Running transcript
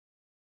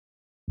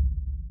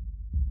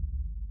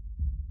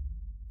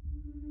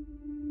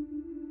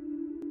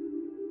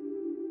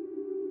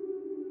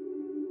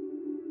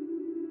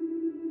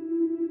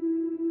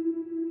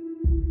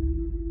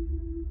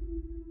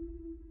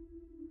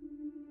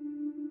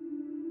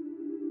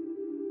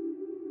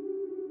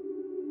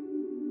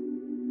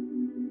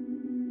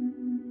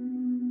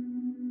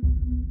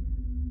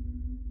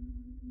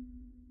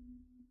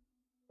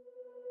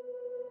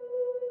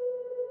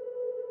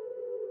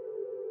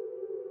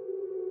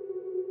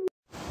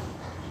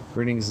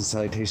Greetings and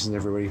salutations,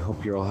 everybody.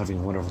 Hope you're all having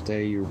a wonderful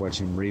day. You're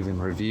watching Raven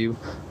Review.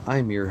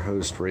 I'm your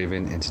host,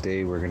 Raven, and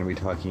today we're going to be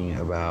talking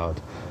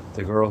about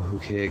The Girl Who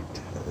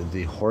Kicked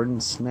the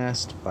Hornets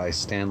Nest by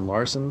Stan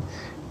Larson.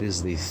 It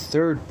is the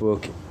third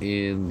book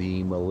in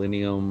the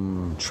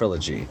Millennium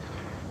Trilogy.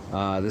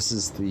 This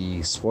is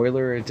the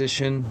spoiler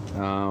edition,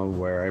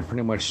 where I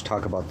pretty much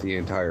talk about the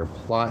entire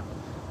plot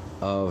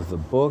of the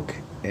book,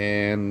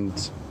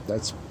 and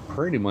that's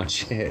pretty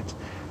much it.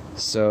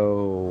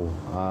 So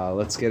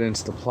let's get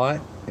into the plot,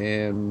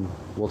 and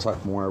we'll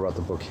talk more about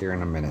the book here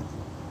in a minute.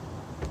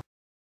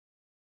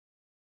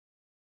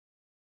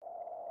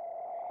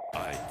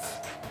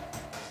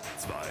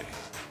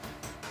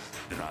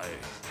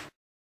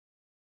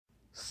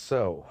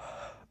 So,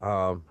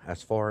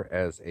 as far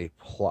as a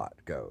plot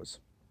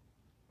goes,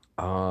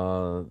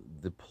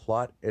 the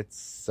plot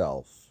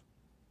itself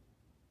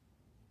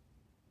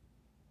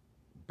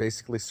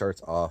basically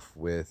starts off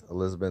with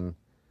Elizabeth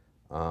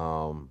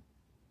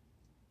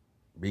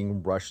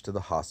being rushed to the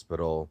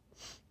hospital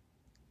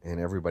and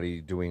everybody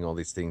doing all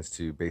these things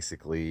to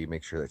basically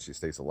make sure that she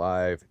stays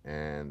alive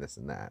and this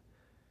and that.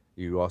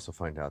 You also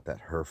find out that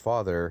her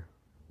father,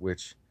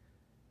 which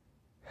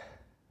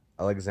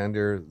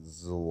Alexander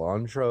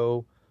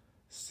Zalantro,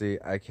 see,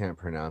 I can't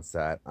pronounce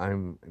that.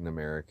 I'm an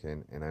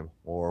American and I'm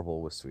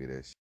horrible with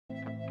Swedish.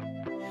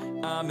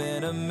 I'm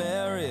an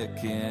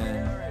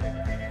American.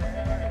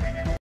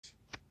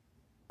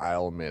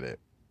 I'll admit it.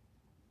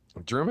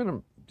 German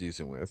I'm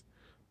decent with,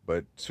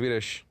 but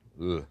Swedish,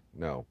 ugh,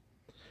 no.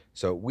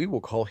 So we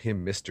will call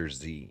him Mr.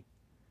 Z.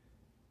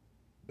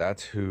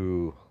 That's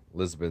who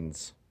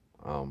Lisbon's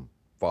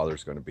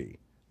father's going to be,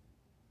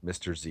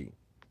 Mr. Z.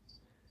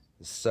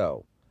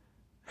 So,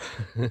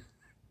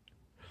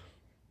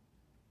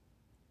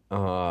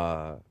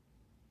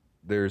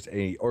 there's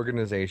a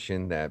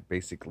organization that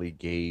basically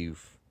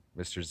gave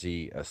Mr.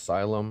 Z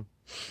asylum,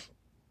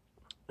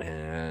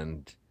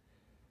 and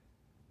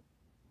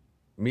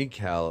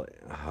Mikhail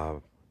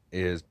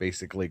is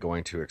basically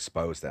going to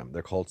expose them.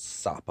 They're called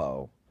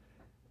SAPO,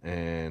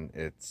 and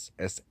it's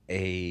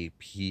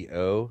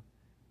SAPO,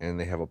 and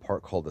they have a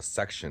part called a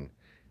section,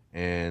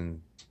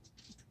 and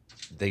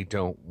they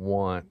don't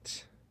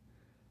want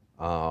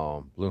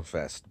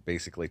Bloomfest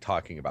basically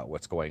talking about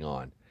what's going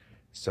on.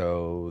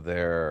 So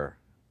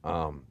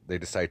they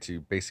decide to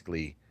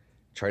basically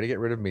try to get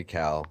rid of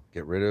Mikhail,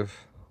 get rid of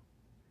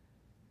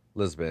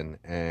Lisbon,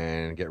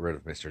 and get rid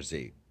of Mr.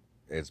 Z.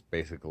 It's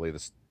basically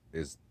this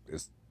is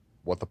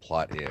what the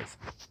plot is.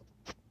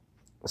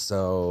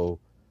 So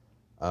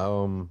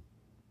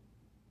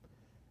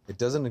it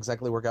doesn't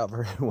exactly work out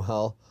very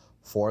well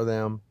for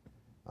them.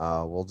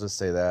 We'll just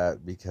say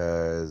that,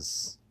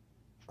 because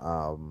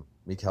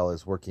Mikhail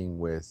is working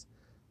with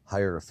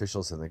higher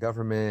officials in the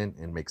government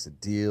and makes a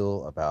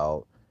deal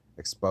about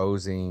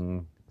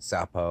exposing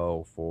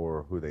Sapo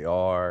for who they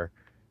are,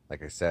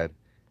 like I said,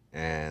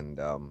 and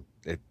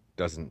it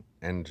doesn't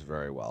end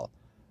very well.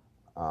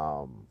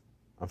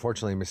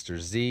 Unfortunately, Mr.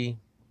 Z,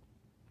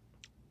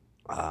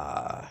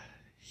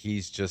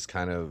 he's just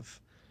kind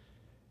of,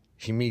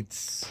 he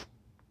meets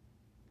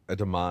a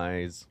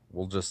demise,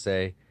 we'll just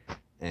say,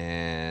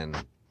 and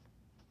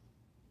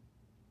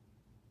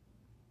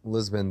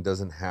Lisbon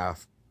doesn't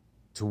have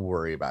to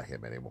worry about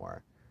him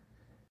anymore.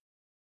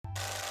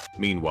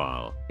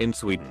 Meanwhile, in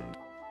Sweden.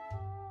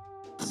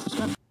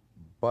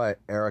 But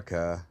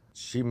Erica,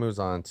 she moves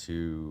on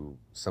to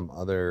some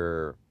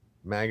other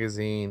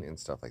magazine and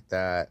stuff like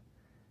that,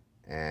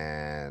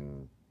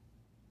 and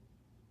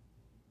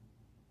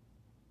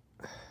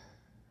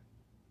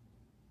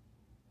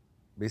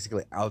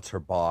basically outs her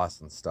boss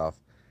and stuff.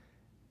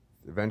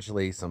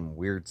 Eventually some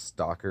weird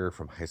stalker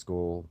from high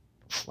school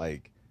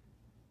like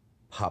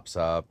pops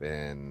up,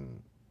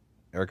 and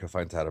Erica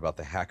finds out about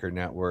the hacker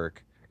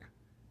network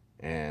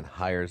and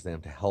hires them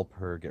to help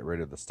her get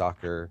rid of the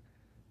stalker.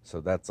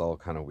 So that's all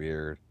kind of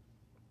weird.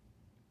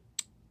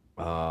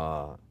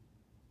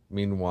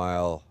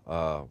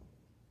 Meanwhile,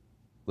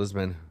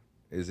 Lisbon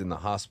is in the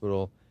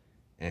hospital,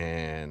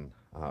 and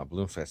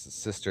Bloomfest's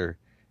sister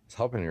is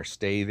helping her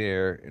stay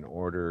there in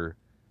order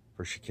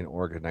for she can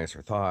organize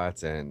her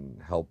thoughts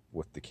and help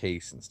with the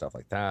case and stuff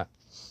like that.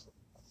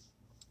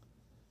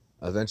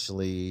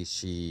 Eventually,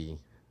 she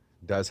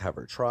does have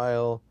her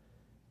trial.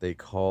 They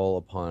call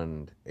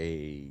upon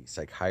a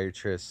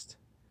psychiatrist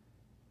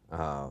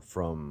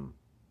from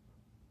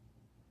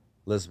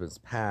Lisbon's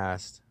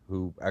past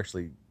who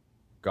actually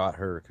got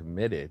her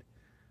committed.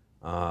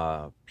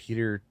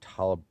 Peter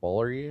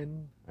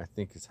Talaborian, I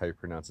think is how you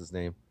pronounce his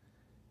name.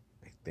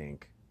 I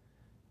think.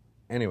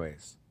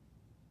 Anyways,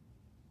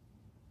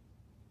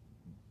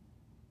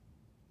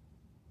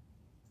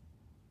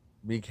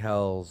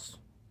 Mikhail's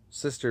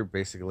sister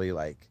basically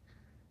like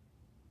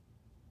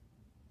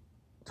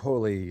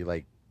totally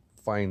like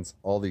finds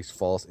all these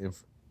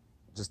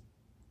just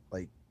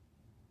like,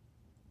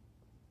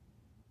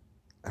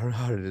 I don't know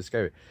how to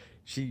describe it.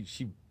 She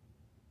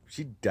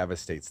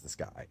devastates this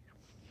guy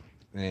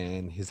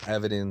and his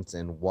evidence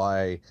and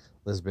why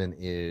Lisbon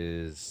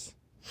is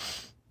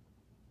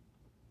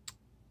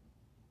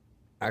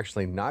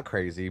actually not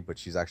crazy, but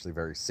she's actually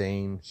very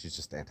sane. She's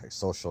just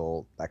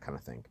antisocial, that kind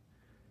of thing.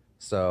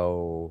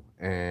 So,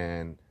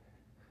 and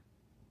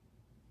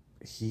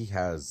he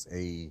has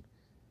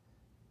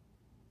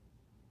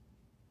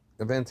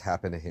events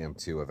happen to him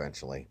too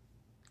eventually.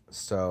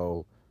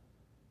 So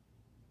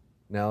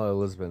now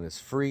Elizabeth is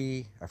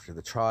free after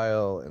the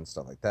trial and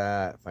stuff like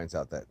that. Finds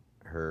out that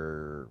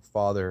her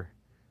father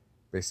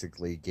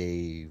basically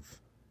gave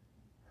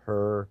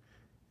her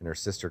and her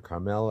sister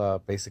Carmela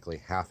basically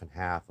half and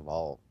half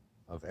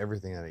of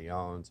everything that he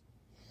owns.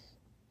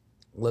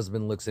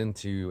 Lisbon looks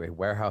into a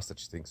warehouse that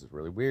she thinks is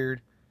really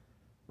weird,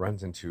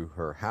 runs into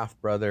her half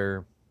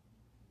brother.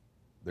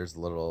 There's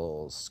a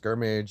little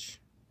skirmish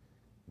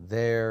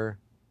there,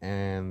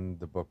 and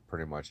the book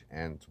pretty much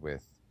ends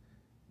with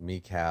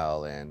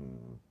Mikhail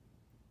and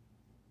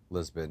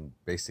Lisbon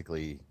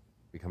basically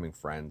becoming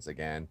friends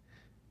again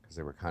because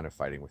they were kind of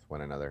fighting with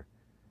one another.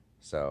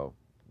 So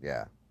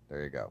yeah,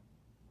 there you go.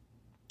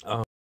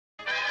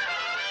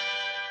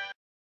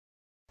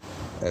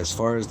 As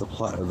far as the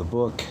plot of the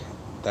book,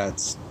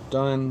 that's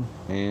done,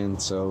 and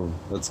so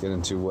let's get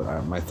into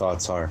what my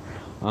thoughts are.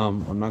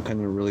 I'm not going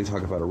to really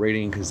talk about a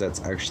rating because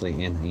that's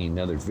actually in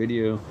another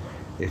video.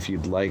 If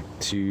you'd like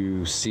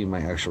to see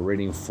my actual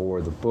rating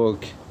for the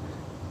book,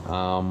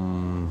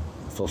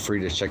 feel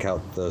free to check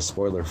out the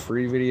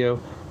spoiler-free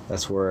video.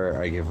 That's where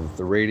I give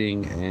the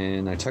rating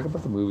and I talk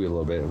about the movie a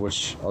little bit,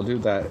 which I'll do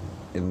that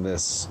in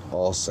this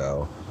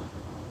also.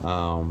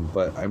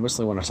 But I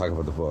mostly want to talk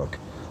about the book.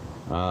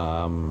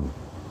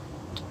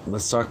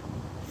 Let's talk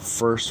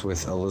first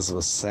with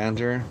Elizabeth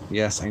Sander.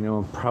 Yes, I know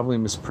I'm probably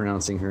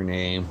mispronouncing her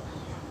name,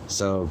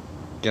 so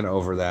get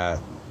over that.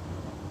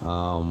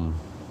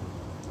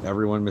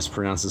 Everyone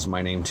mispronounces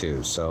my name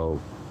too, so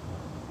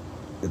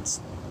it's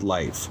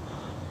life.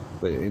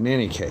 But in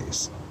any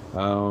case,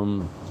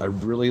 I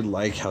really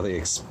like how they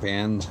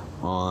expand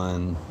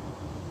on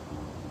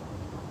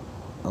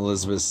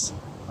Elizabeth's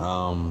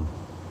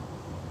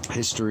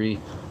history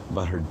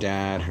about her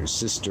dad, her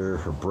sister,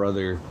 her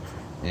brother,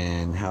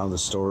 and how the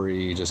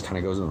story just kind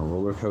of goes on a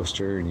roller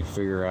coaster and you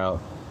figure out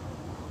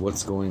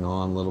what's going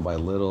on little by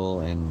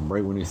little. And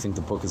right when you think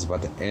the book is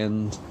about to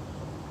end,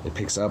 it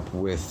picks up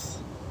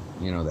with,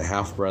 the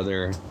half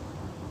brother.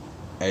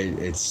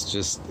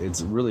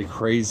 It's really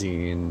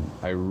crazy, and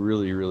I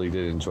really, really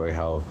did enjoy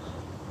how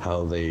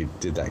they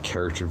did that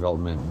character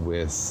development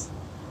with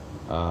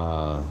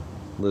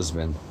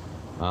Lisbon.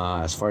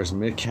 As far as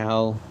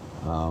Mikhail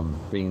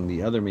being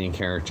the other main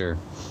character,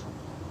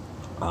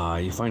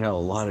 you find out a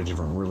lot of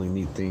different really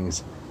neat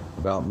things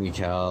about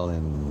Mikhail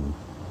and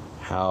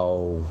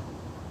how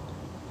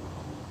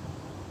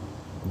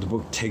the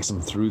book takes him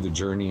through the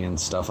journey and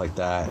stuff like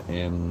that,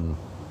 and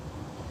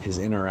his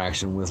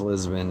interaction with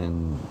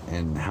Lisbon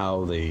and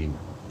how they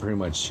pretty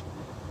much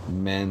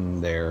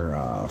mend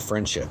their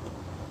friendship.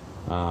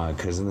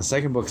 Because in the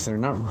second book, they're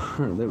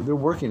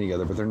working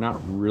together, but they're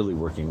not really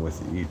working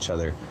with each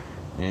other.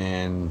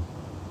 And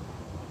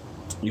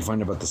you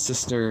find out about his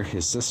sister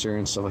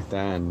and stuff like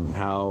that, and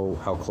how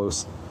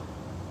close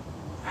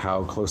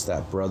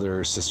that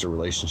brother-sister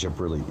relationship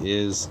really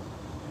is.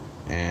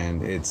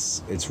 And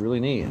it's really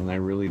neat, and I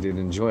really did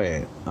enjoy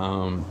it.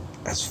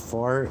 As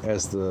far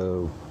as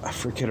I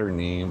forget her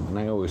name, and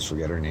I always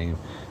forget her name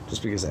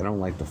just because I don't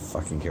like the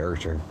fucking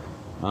character.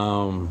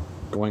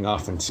 Going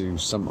off into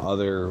some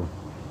other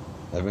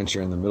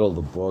adventure in the middle of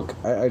the book,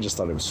 I just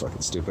thought it was fucking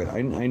stupid.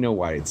 I know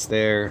why it's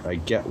there. I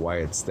get why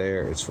it's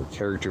there. It's for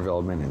character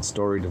development and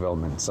story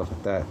development and stuff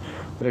like that.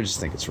 But I just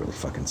think it's really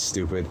fucking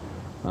stupid.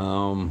 I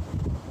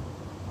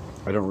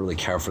don't really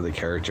care for the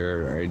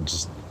character.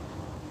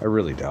 I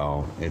really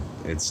don't.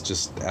 It's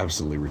just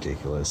absolutely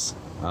ridiculous.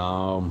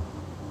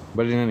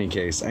 But in any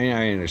case,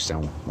 I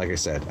understand. Like I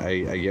said,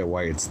 I get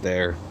why it's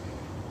there.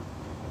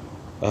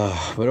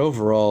 But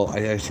overall,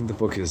 I think the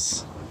book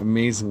is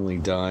amazingly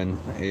done.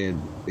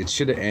 It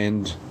should have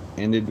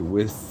ended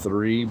with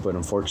 3, but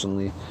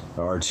unfortunately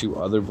there are 2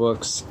 other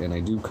books, and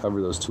I do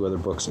cover those 2 other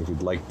books if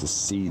you'd like to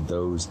see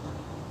those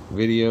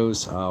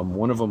videos.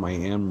 One of them I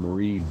am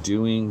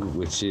redoing,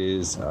 which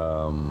is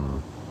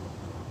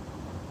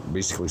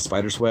basically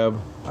Spider's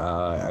Web.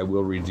 I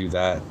will redo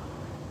that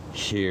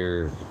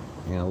here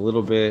in a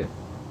little bit,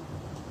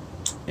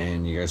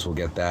 and you guys will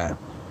get that.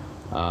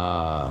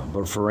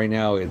 But for right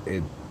now,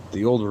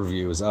 the old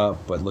review is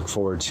up, but look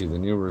forward to the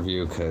new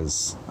review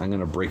because I'm going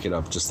to break it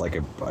up just like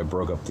I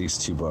broke up these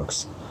 2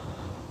 books.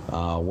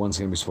 One's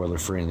going to be spoiler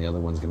free, and the other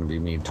one's going to be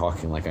me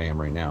talking like I am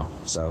right now.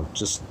 So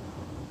just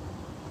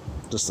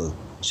a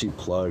cheap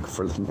plug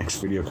for the next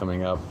video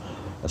coming up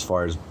as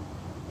far as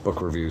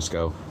book reviews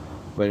go.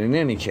 But in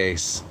any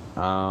case,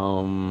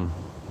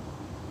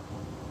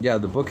 yeah,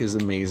 the book is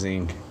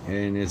amazing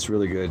and it's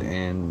really good.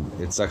 And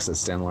it sucks that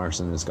Stan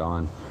Larson is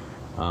gone.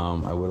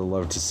 I would have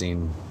loved to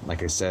seen,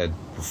 like I said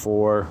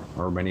before,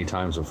 or many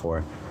times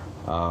before,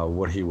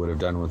 what he would have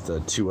done with the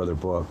two other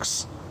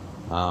books.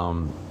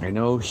 I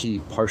know he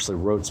partially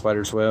wrote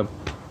Spider's Web,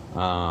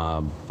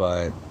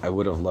 but I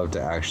would have loved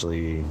to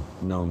actually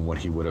known what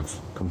he would have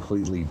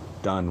completely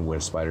done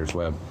with Spider's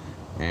Web,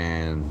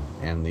 and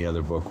the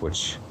other book,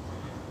 which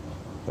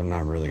I'm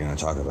not really going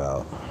to talk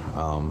about.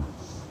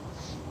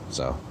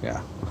 So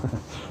yeah.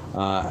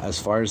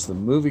 As far as the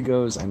movie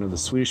goes, I know the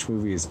Swedish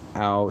movie is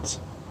out.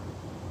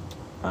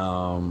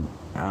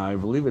 I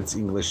believe it's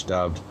English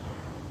dubbed.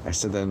 I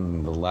said that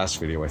in the last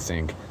video, I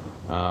think.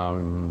 You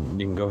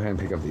can go ahead and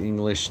pick up the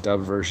English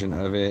dubbed version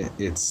of it.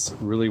 It's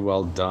really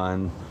well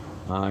done.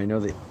 I know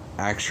the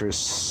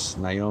actress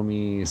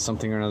Naomi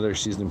something or another.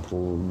 She's in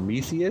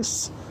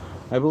Prometheus,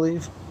 I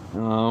believe.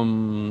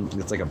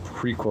 It's like a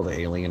prequel to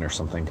Alien or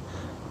something.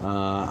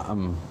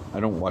 I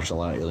don't watch a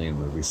lot of Alien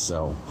movies,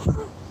 so.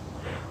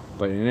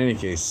 But in any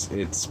case,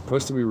 it's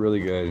supposed to be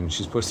really good, and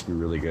she's supposed to be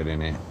really good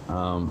in it.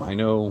 I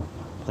know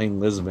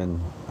playing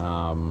Lisbon,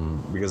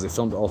 because they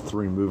filmed all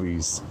three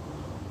movies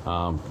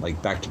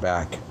like back to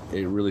back,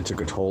 it really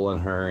took a toll on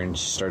her, and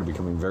she started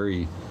becoming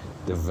very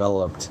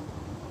developed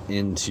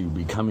into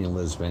becoming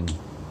Lisbon.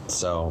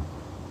 So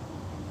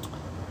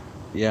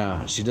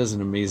yeah, she does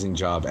an amazing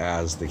job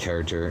as the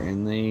character,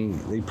 and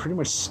they pretty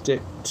much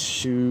stick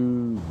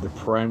to the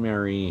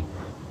primary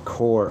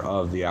core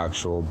of the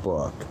actual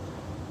book,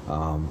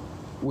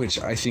 which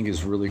I think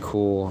is really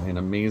cool and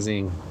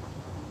amazing,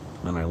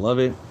 and I love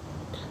it,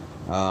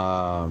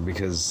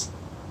 because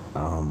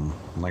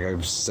like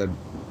I've said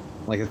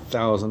like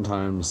 1,000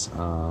 times,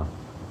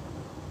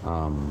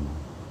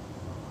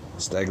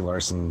 Stag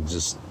Larson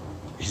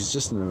he's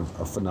just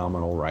a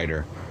phenomenal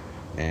writer,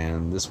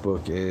 and this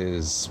book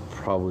is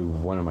probably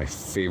one of my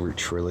favorite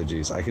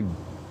trilogies. I can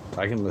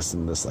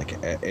listen to this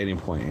like at any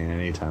point and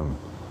any time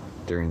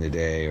during the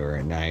day or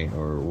at night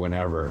or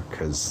whenever,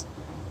 because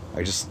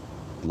I just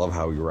love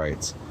how he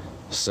writes.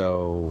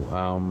 So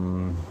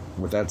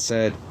with that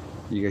said,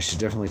 you guys should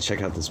definitely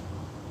check out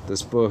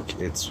this book.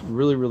 It's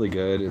really, really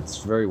good. It's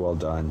very well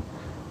done,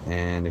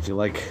 and if you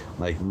like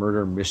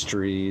murder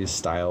mystery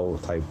style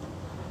type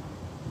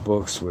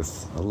books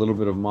with a little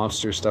bit of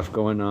mobster stuff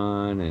going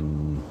on,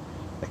 and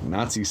like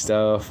Nazi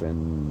stuff,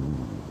 and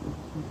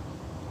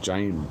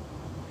giant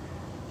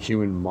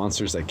human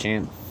monsters that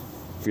can't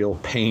feel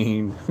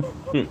pain,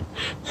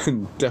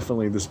 then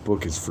definitely this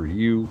book is for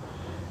you.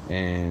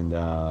 And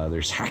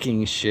there's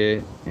hacking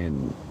shit,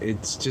 and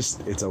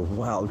it's a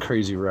wild,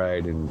 crazy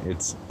ride, and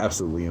it's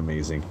absolutely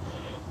amazing.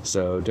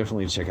 So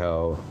definitely check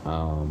out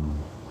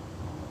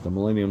the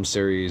Millennium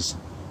series,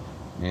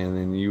 and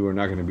then you are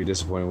not going to be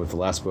disappointed with the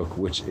last book,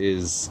 which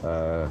is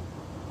The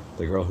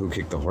Girl Who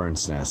Kicked the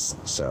Hornet's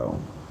Nest. So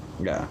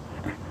yeah,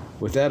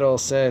 with that all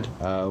said,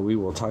 we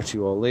will talk to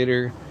you all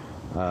later.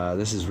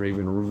 This is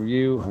Raven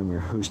Review. I'm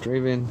your host,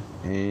 Raven,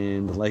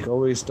 and like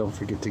always, don't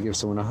forget to give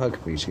someone a hug.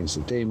 Make change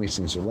their day, make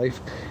change their life,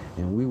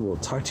 and we will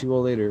talk to you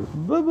all later.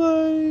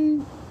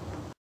 Bye-bye!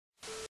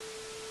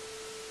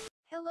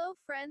 Hello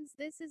friends,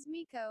 this is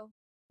Miko.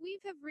 We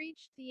have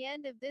reached the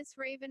end of this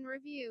Raven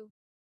review.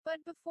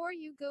 But before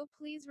you go,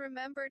 please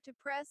remember to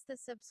press the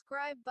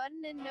subscribe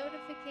button and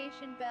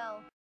notification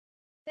bell.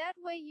 That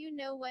way you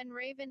know when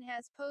Raven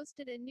has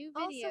posted a new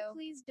video. Also,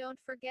 please don't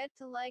forget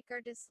to like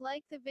or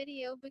dislike the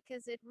video,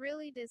 because it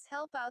really does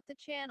help out the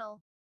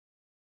channel.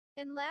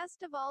 And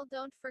last of all,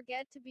 don't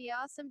forget to be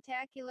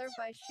awesome-tacular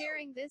by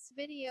sharing this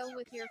video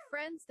with your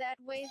friends, that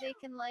way they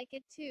can like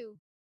it too.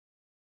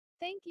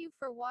 Thank you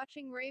for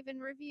watching Raven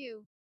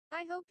Review.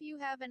 I hope you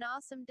have an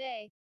awesome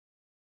day.